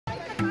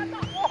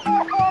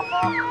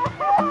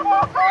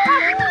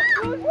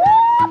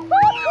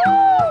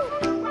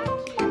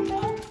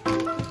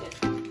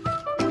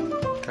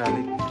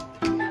Kali.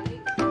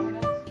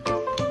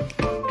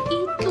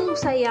 Itu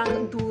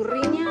sayang,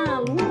 durinya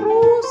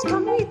lurus.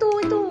 Kamu itu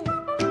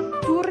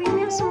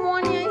durinya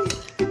semuanya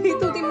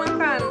itu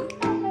dimakan.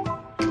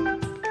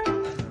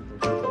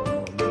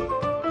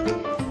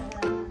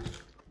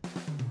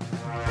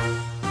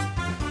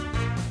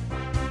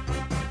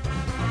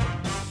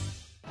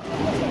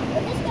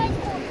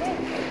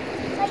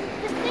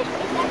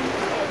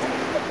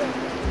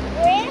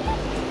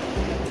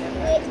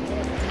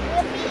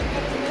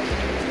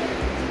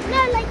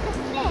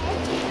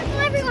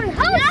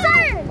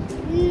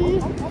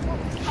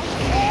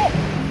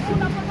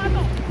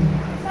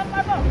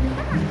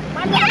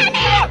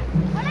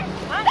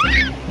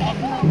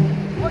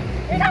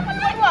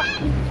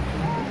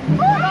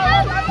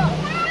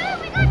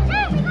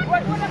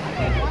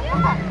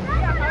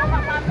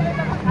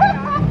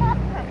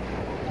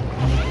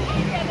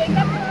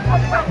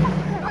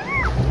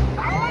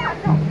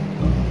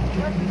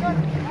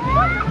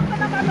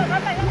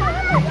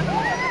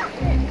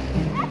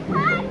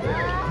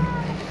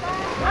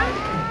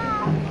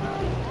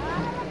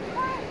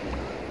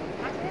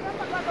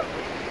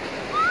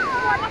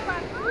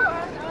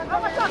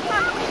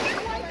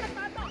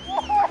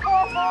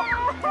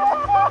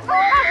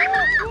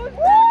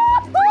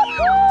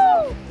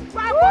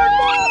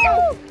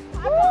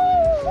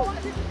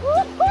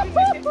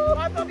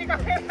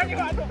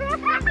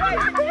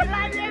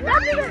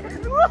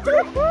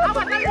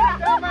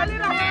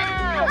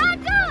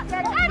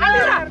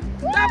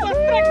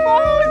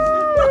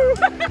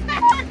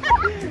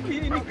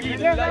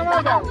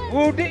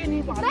 Udah ini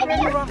Pak.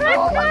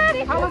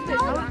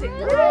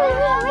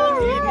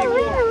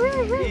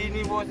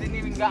 Ini bos, ini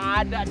nggak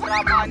ada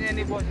dramanya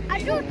nih bos.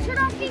 Aduh,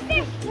 trophy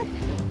fish.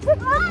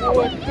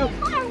 Waduh,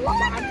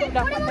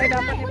 dapat nih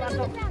Pak.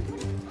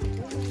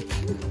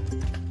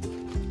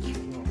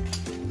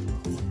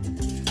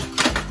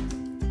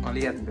 Mau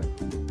lihat enggak?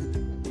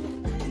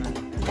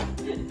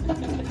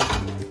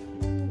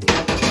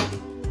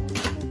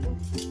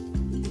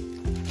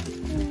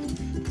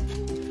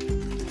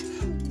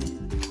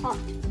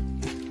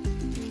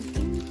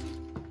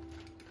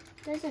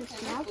 Doesn't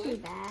smell too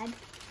bad.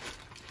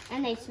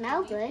 And they smell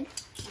good.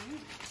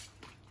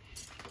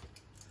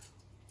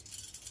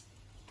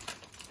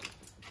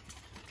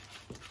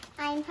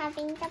 I'm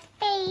having the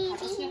baby.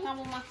 Harusnya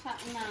kamu masak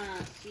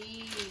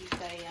nasi,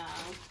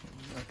 sayang.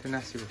 Ada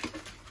nasi bos.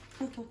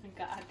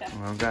 Enggak ada.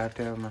 Nggak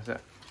ada masak.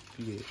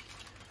 Iya.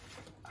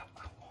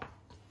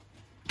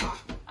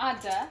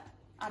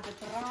 Ada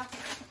beras.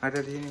 Ada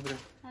di sini bro.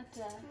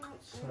 Ada.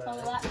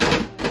 Pelat.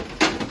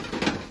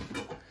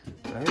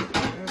 Ayo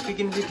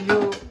bikin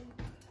video.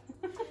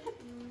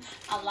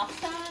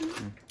 Alasan.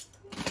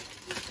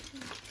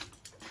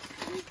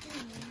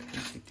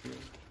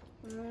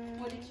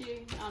 What did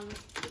you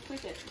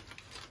with it?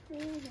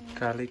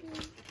 Garlic.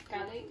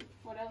 Garlic.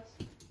 What else?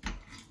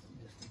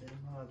 Just a bit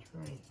of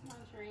margarine.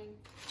 Margarine.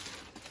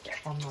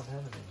 I'm not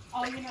having it.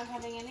 Oh, you're not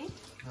having any?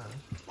 No.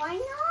 Why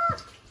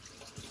not?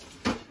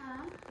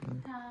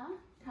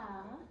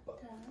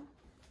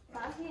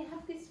 Here,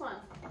 have this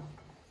one.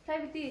 Play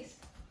with this.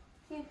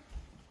 Here,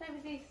 play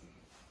with this.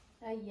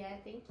 Oh yeah,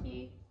 thank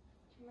you.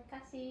 Terima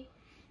kasih.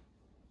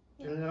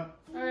 Yeah.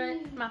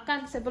 Alright,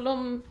 makan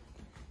sebelum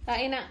tak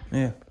enak.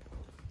 Iya.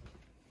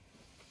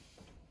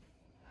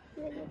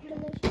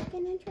 Delicious.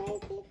 Can I try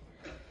this?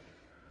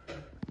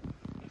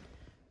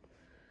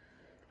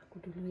 Aku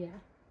dulu ya.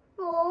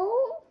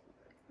 Oh.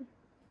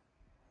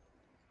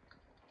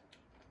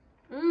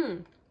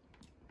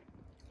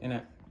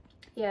 Enak.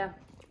 Yeah,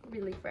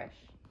 really fresh.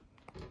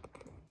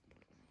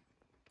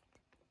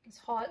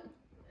 It's hot.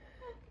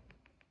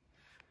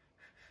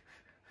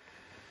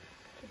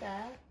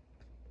 That.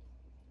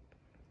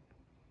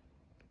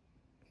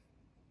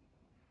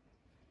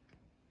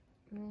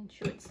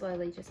 Chew it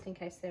slowly just in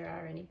case there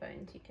are any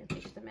bones. You can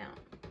fish them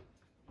out.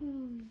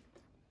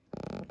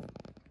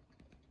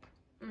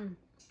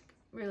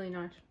 Really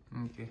nice.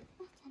 Oke.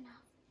 That's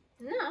enough.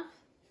 Enough?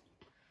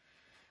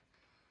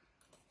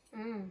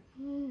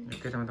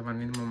 Oke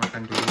teman-teman, ini mau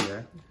makan dulu ya.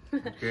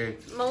 Oke.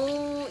 Mau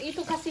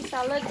itu kasih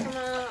salad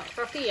sama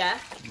roti ya?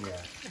 Iya.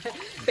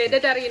 Beda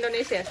dari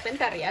Indonesia.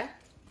 Sebentar ya.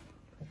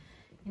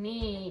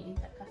 Ini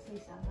kita kasih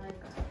salad.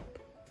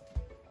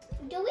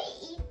 Do we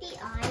eat the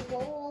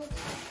eyeballs?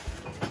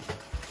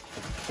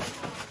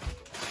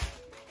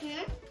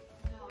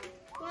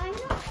 Why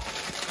not?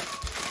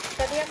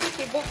 Tadi aku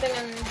sibuk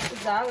dengan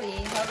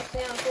Zali.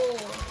 Harusnya aku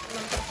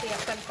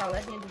mempersiapkan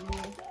saladnya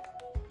dulu.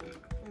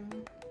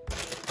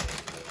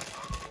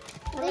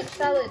 How much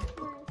salad?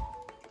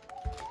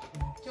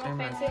 Do you want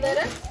fancy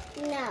lettuce?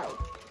 No.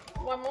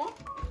 One more?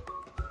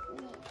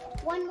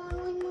 One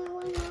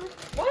more.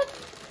 What?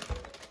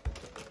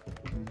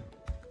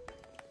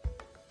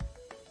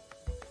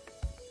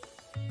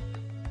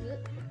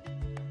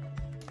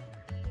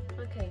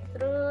 Oke,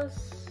 terus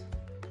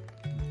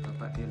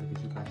Bapak dia lebih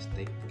suka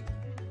steak.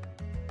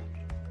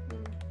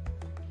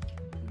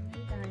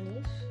 ini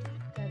garnish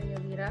dari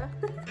Alira.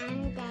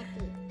 And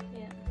Daddy.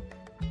 Ya.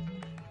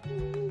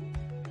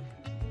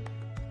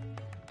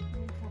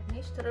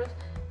 Garnish terus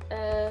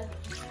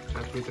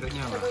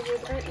Karbohidratnya apa?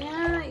 karbohidratnya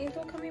itu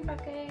kami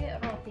pakai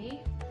roti.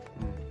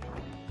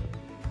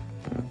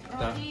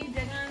 Roti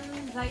dengan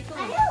zaitun.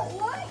 I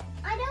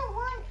don't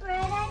want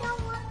bread. I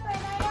don't want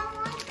bread. I don't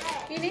want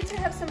bread. You need to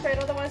have some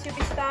bread, otherwise you'll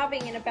be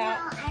starving in No,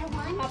 about I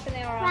want half an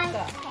hour rice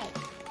after. cake.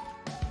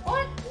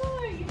 What? No,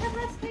 you have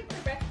rice cake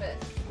for breakfast.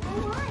 I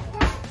want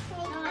rice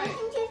cake. No. I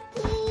can just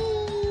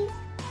please.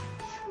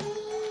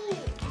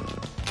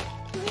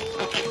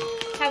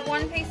 Please. Have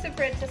one piece of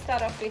bread to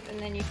start off with, and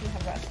then you can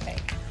have rice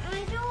cake. I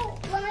don't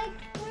like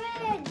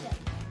bread.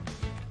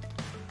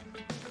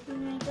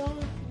 I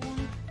don't want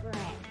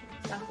bread.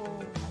 Satu.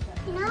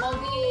 No.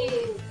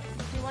 Moldy.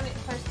 Do you want it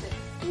toasted?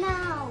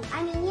 No.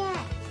 I mean, yes.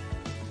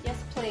 Yes,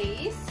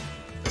 please.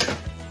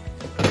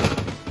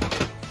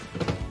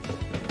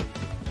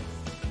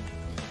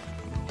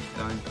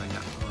 Jangan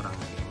banyak orang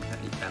yang masak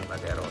ikan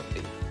pakai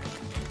roti.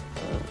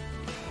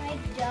 I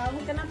don't.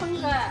 Kenapa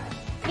enggak?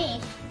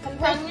 Fish.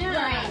 Kentangnya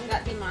bread.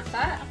 enggak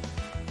dimasak,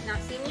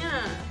 nasinya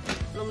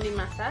belum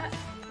dimasak.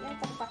 Ya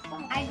terpaksa.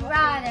 I'd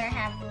rather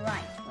have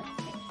rice with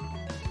fish.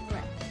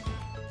 Right.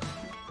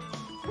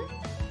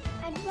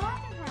 I'd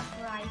rather have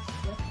rice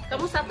with fish.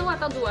 Kamu satu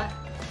atau dua?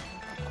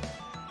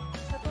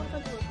 Satu atau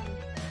dua?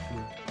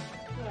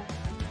 Dua.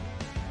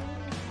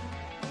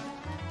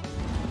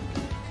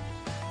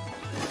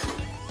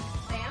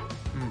 Sayang,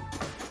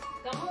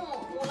 kamu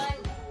mulai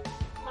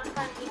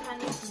makan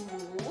ikannya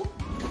dulu.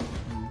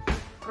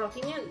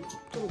 Rotinya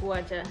tunggu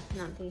aja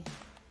nanti.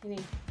 Ini.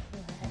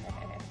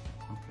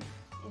 Oke.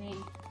 Ini.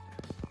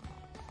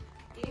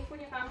 Ini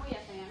punya kamu ya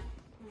sayang.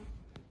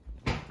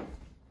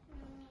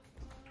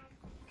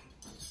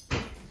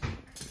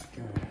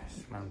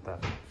 Yes, mantap.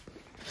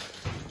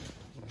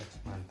 Yes,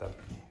 mantap.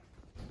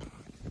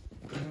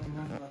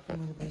 Apa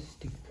mau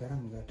sedikit garam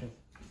nggak ada?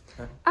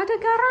 Ada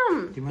garam.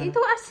 Di mana?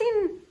 Itu asin.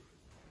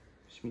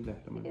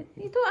 Bismillahirrahmanirrahim.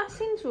 Itu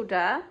asin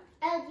sudah.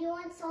 Do you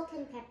want salt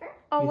and pepper?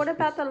 Oh, what Yes,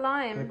 about yes. the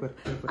lime? Pepper.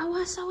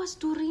 Awas, awas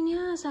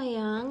durinya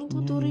sayang.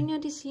 Itu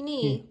durinya di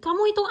sini.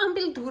 Kamu itu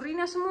ambil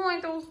durinya semua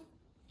itu.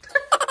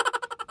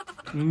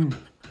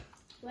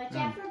 Watch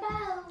out for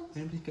those.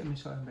 Can you please get me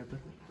salt and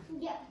pepper?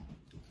 Yeah.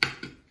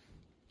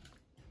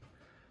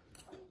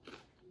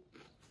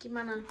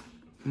 Gimana?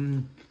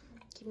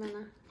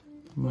 Gimana?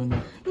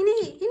 Mana?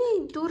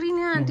 Ini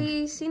durinya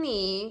di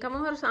sini.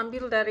 Kamu harus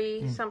ambil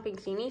dari samping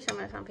sini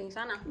sama samping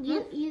sana.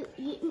 You,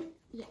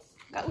 yes.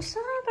 Gak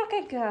usah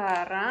pakai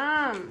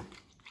garam.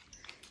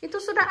 Itu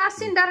sudah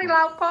asin dari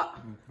lauk kok.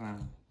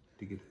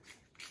 Dikit.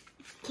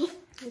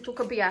 Itu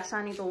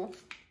kebiasaan itu.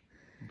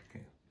 Oke.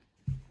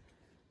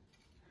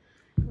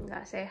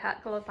 Nggak sehat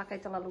kalau pakai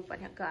terlalu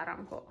banyak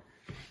garam kok.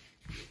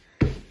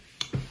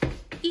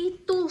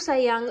 Itu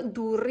sayang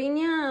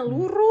durinya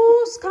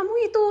lurus. Kamu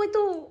itu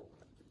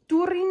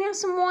durinya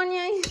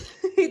semuanya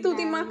itu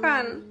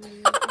dimakan.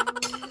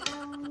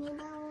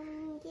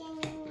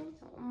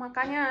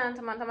 Makanya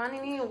teman-teman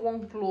ini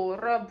wong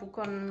Blora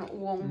bukan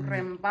wong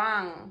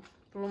Rembang.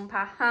 Belum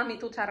paham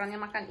itu caranya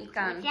makan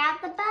ikan. Watch out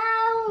the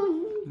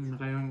bone.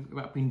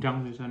 Kayak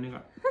pindang biasanya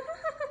kak.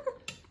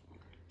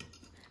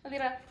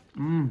 Alira,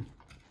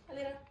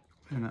 Alira,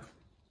 Enak.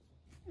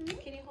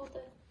 can you hold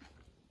it?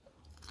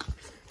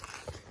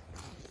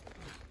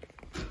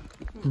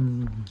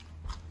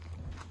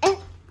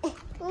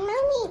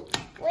 Mommy,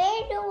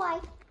 where do I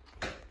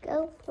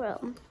go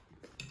from?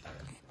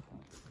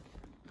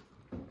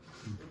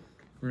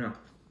 Enak.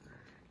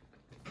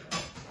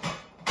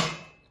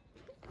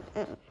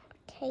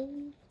 Okay.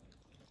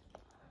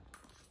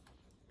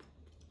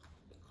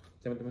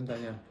 Teman-teman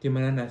tanya, di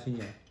mana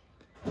nasinya?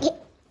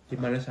 Di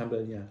mana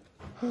sambalnya?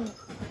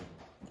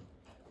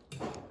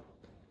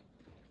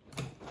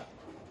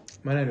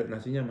 Mana Dok?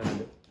 Nasinya mana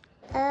Dok?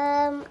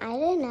 I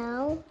don't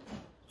know.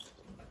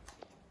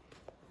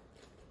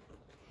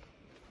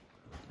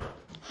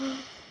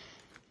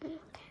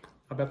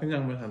 Apa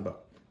kenyang Mas Pak?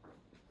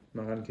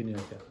 Makan gini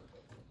aja.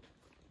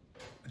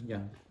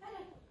 Kenyang.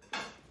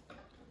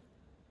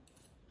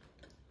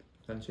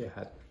 Dan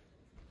sehat.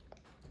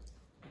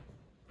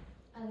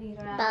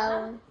 Alira,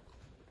 Bone.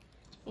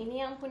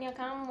 ini yang punya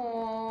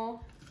kamu.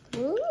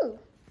 Ooh.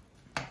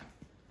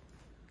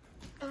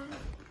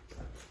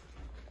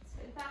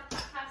 Sebentar,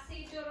 tak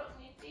kasih jeruk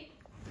nipis.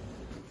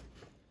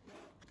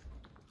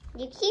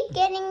 You keep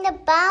getting the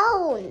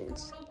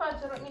bones. Kamu lupa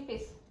jeruk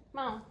nipis.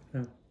 Mau?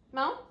 Hmm.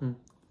 Mau? Hmm.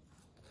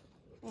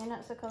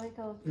 Enak sekali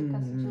kalau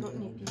dikasih jeruk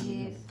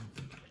nipis.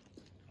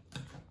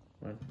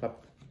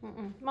 Mantap.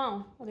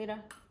 Mau, Alira?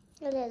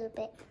 A little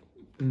bit.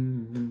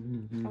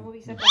 Kamu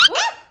bisa kasih.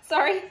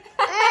 Sorry.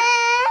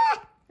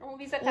 Kamu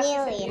bisa kasih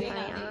Nearly in sendiri my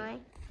nanti. eye.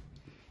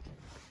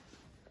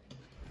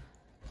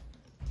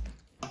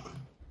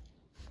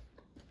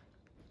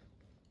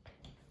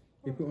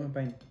 Ibu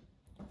ngapain?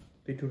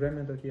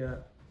 Tiduran atau dia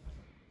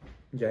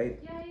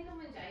menjahit? Ya, itu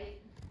menjahit.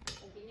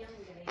 Hobinya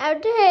menjahit. Our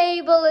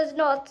table is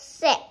not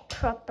set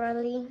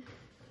properly.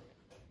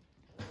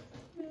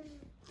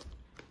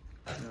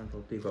 Nah,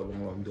 ngerti kok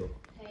wong Londo.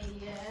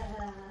 Iya.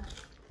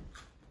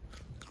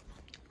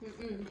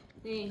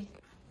 Nih.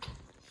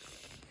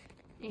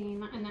 Ini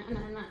anak.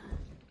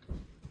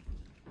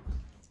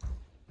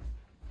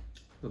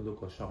 Telur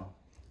kosong.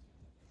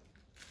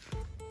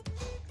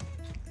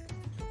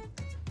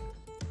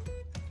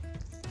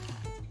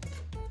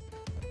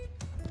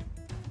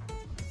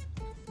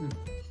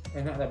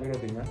 Enak tapi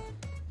rotinya.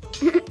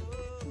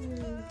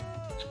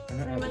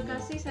 Terima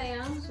kasih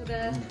sayang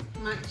sudah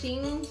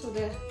mancing,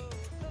 sudah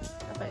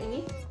apa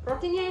ini?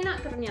 Rotinya enak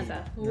ternyata.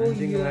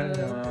 Mancing kan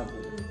sama.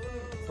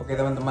 Oke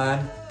teman-teman,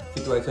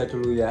 itu aja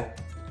dulu ya.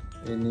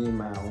 Ini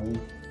mau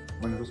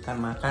meneruskan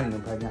makan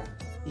banyak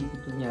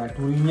itunya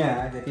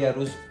durinya, jadi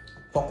harus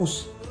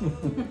fokus.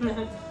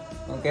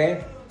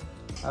 Oke,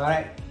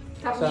 alright.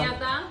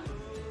 Ternyata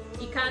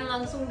ikan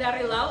langsung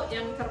dari laut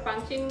yang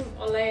terpancing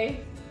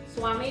oleh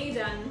suami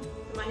dan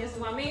temannya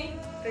suami.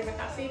 Terima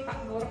kasih Pak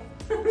Mur.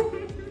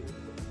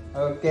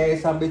 Oke,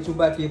 sampai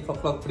jumpa di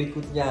vlog-vlog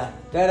berikutnya.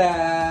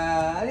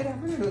 Dadah. Ayo,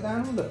 mana dulu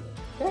tanganmu, Dok?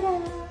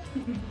 Dadah.